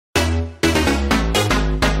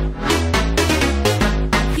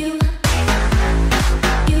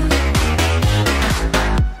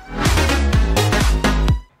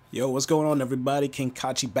What's going on, everybody? King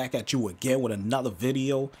Kachi back at you again with another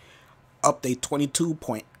video. Update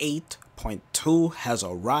 22.8.2 has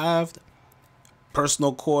arrived.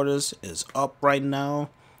 Personal quarters is up right now.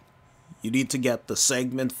 You need to get the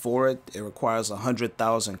segment for it. It requires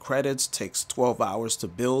 100,000 credits, takes 12 hours to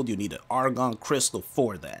build. You need an argon crystal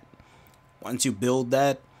for that. Once you build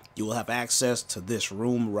that, you will have access to this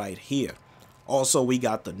room right here. Also, we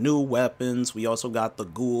got the new weapons. We also got the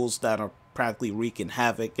ghouls that are practically wreaking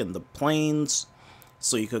havoc in the plains.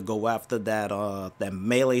 So you could go after that that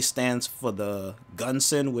melee stance for the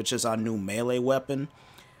Gunson, which is our new melee weapon.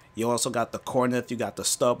 You also got the Corneth, you got the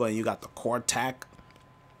Stubber, and you got the Cortac.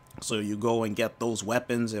 So you go and get those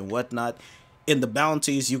weapons and whatnot. In the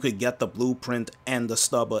bounties, you could get the blueprint and the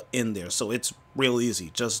Stubber in there. So it's real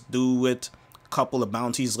easy. Just do it. A couple of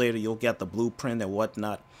bounties later, you'll get the blueprint and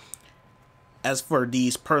whatnot. As for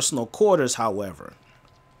these personal quarters, however,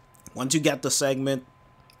 once you get the segment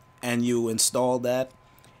and you install that,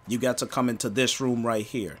 you got to come into this room right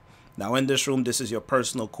here. Now in this room, this is your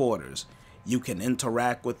personal quarters. You can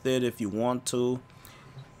interact with it if you want to.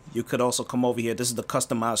 You could also come over here. This is the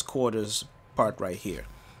customized quarters part right here.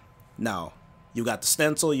 Now, you got the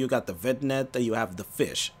stencil, you got the vidnet, and you have the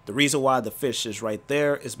fish. The reason why the fish is right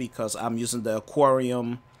there is because I'm using the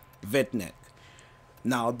Aquarium vidnet.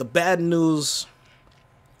 Now, the bad news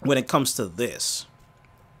when it comes to this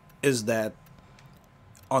is that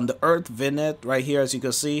on the Earth vignette right here, as you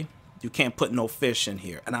can see, you can't put no fish in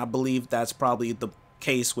here. And I believe that's probably the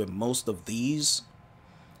case with most of these.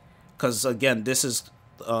 Because, again, this is,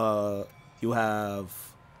 you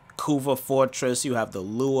have Kuva Fortress, you have the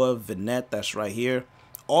Lua vignette that's right here.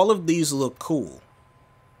 All of these look cool.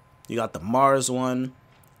 You got the Mars one.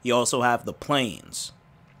 You also have the plains.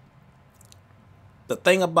 The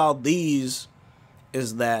thing about these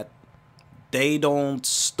is that they don't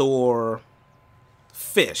store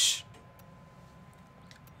fish.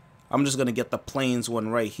 I'm just going to get the plains one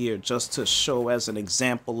right here just to show as an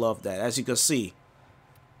example of that. As you can see,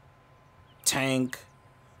 tank,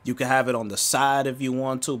 you can have it on the side if you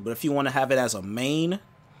want to, but if you want to have it as a main,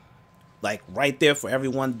 like right there for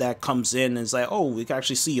everyone that comes in and is like, oh, we can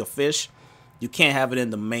actually see your fish, you can't have it in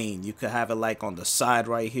the main. You could have it like on the side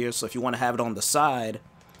right here. So if you want to have it on the side,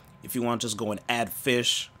 if you want to just go and add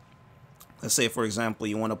fish, let's say for example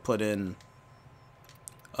you want to put in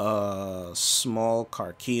a small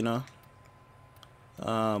carcina,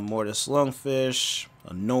 mortis lungfish,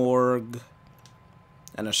 a norg,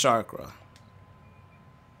 and a chakra.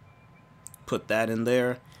 Put that in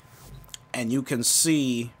there, and you can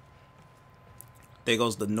see there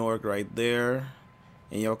goes the norg right there.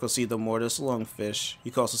 And you can see the mortis lungfish.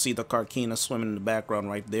 You can also see the carcina swimming in the background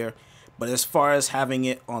right there. But as far as having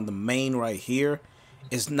it on the main right here,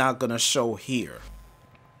 it's not gonna show here,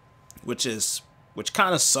 which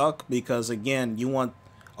kind of suck, because again, you want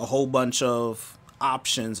a whole bunch of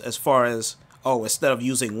options as far as, oh, instead of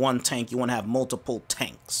using one tank, you want to have multiple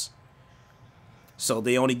tanks. So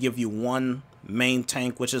they only give you one main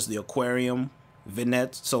tank, which is the Aquarium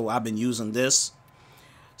vignette. So I've been using this.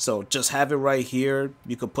 So just have it right here.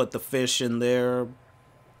 You could put the fish in there.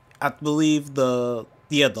 I believe the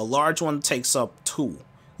large one takes up 2.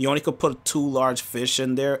 You only could put 2 large fish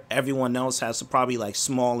in there. Everyone else has to probably like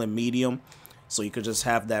small and medium. So you could just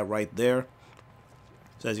have that right there.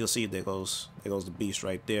 So as you'll see, there goes the beast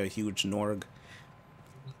right there, huge norg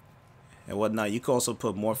and whatnot. You can also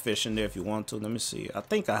put more fish in there if you want to. Let me see. I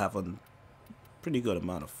think I have a pretty good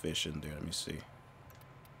amount of fish in there. Let me see.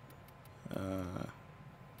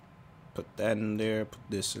 Put that in there, put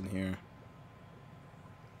this in here.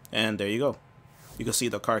 And there you go. You can see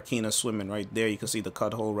the carcina swimming right there. You can see the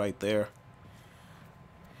cut hole right there.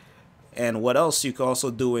 And what else you can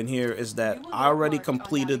also do in here is that I already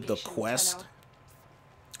completed the quest,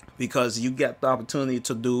 because you get the opportunity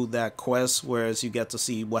to do that quest, whereas you get to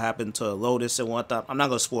see what happened to Lotus and whatnot. I'm not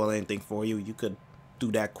going to spoil anything for you. You could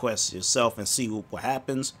do that quest yourself and see what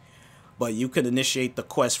happens. But you could initiate the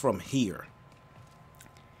quest from here.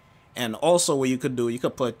 And also what you could do, you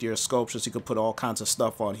could put your sculptures, you could put all kinds of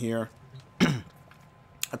stuff on here.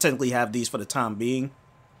 I technically have these for the time being.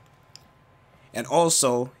 And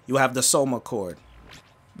also, you have the Soma cord.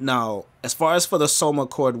 Now, as far as for the Soma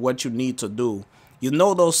cord, what you need to do, you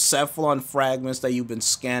know those Cephalon fragments that you've been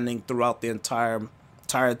scanning throughout the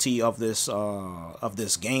entirety of this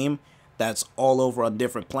game, that's all over on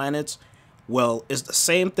different planets? Well, it's the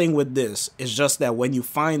same thing with this. It's just that when you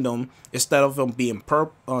find them, instead of them being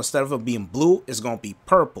blue, it's gonna be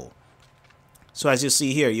purple. So as you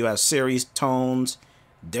see here, you have Ceres, Tones,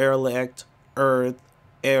 Derelict, Earth,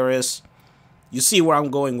 Eris. You see where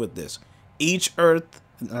I'm going with this. Each Earth,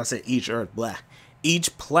 I say each Earth, blah.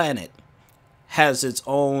 Each planet has its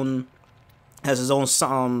own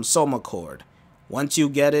soma cord. Once you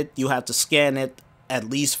get it, you have to scan it at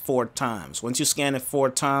least 4 times. Once you scan it 4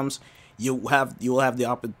 times, you will have the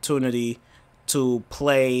opportunity to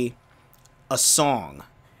play a song.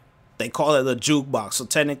 They call it a jukebox. So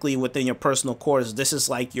technically within your personal quarters, this is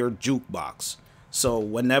like your jukebox. So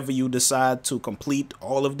whenever you decide to complete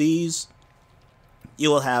all of these, you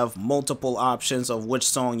will have multiple options of which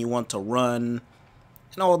song you want to run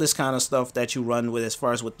and all this kind of stuff that you run with as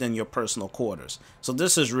far as within your personal quarters. So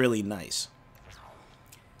this is really nice.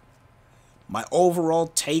 My overall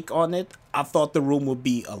take on it, I thought the room would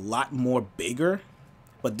be a lot more bigger,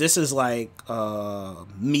 but this is like a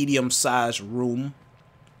medium-sized room.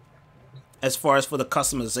 As far as for the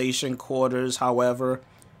customization quarters, however,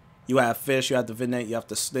 you have fish, you have the vignette, you have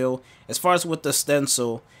the still. As far as with the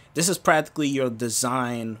stencil, this is practically your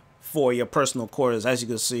design for your personal quarters. As you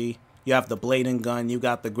can see, you have the blade and gun, you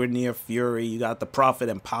got the Grenier Fury, you got the Prophet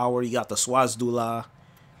and Power, you got the Swazdula.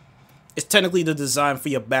 It's technically the design for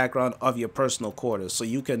your background of your personal quarters, so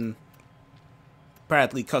you can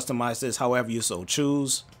practically customize this however you so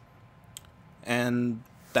choose. And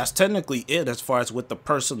that's technically it as far as with the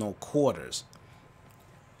personal quarters.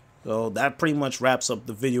 So that pretty much wraps up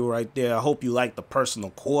the video right there. I hope you like the personal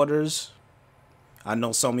quarters. I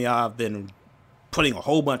know some of y'all have been putting a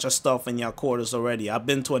whole bunch of stuff in your quarters already. I've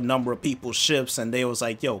been to a number of people's ships and they was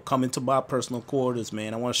like, yo, come into my personal quarters,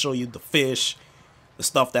 man. I want to show you the fish, the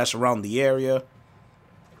stuff that's around the area.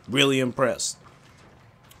 Really impressed.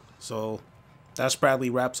 So that's probably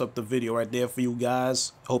wraps up the video right there for you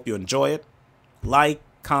guys. Hope you enjoy it. Like,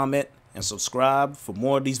 comment, and subscribe for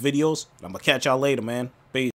more of these videos. I'm going to catch y'all later, man.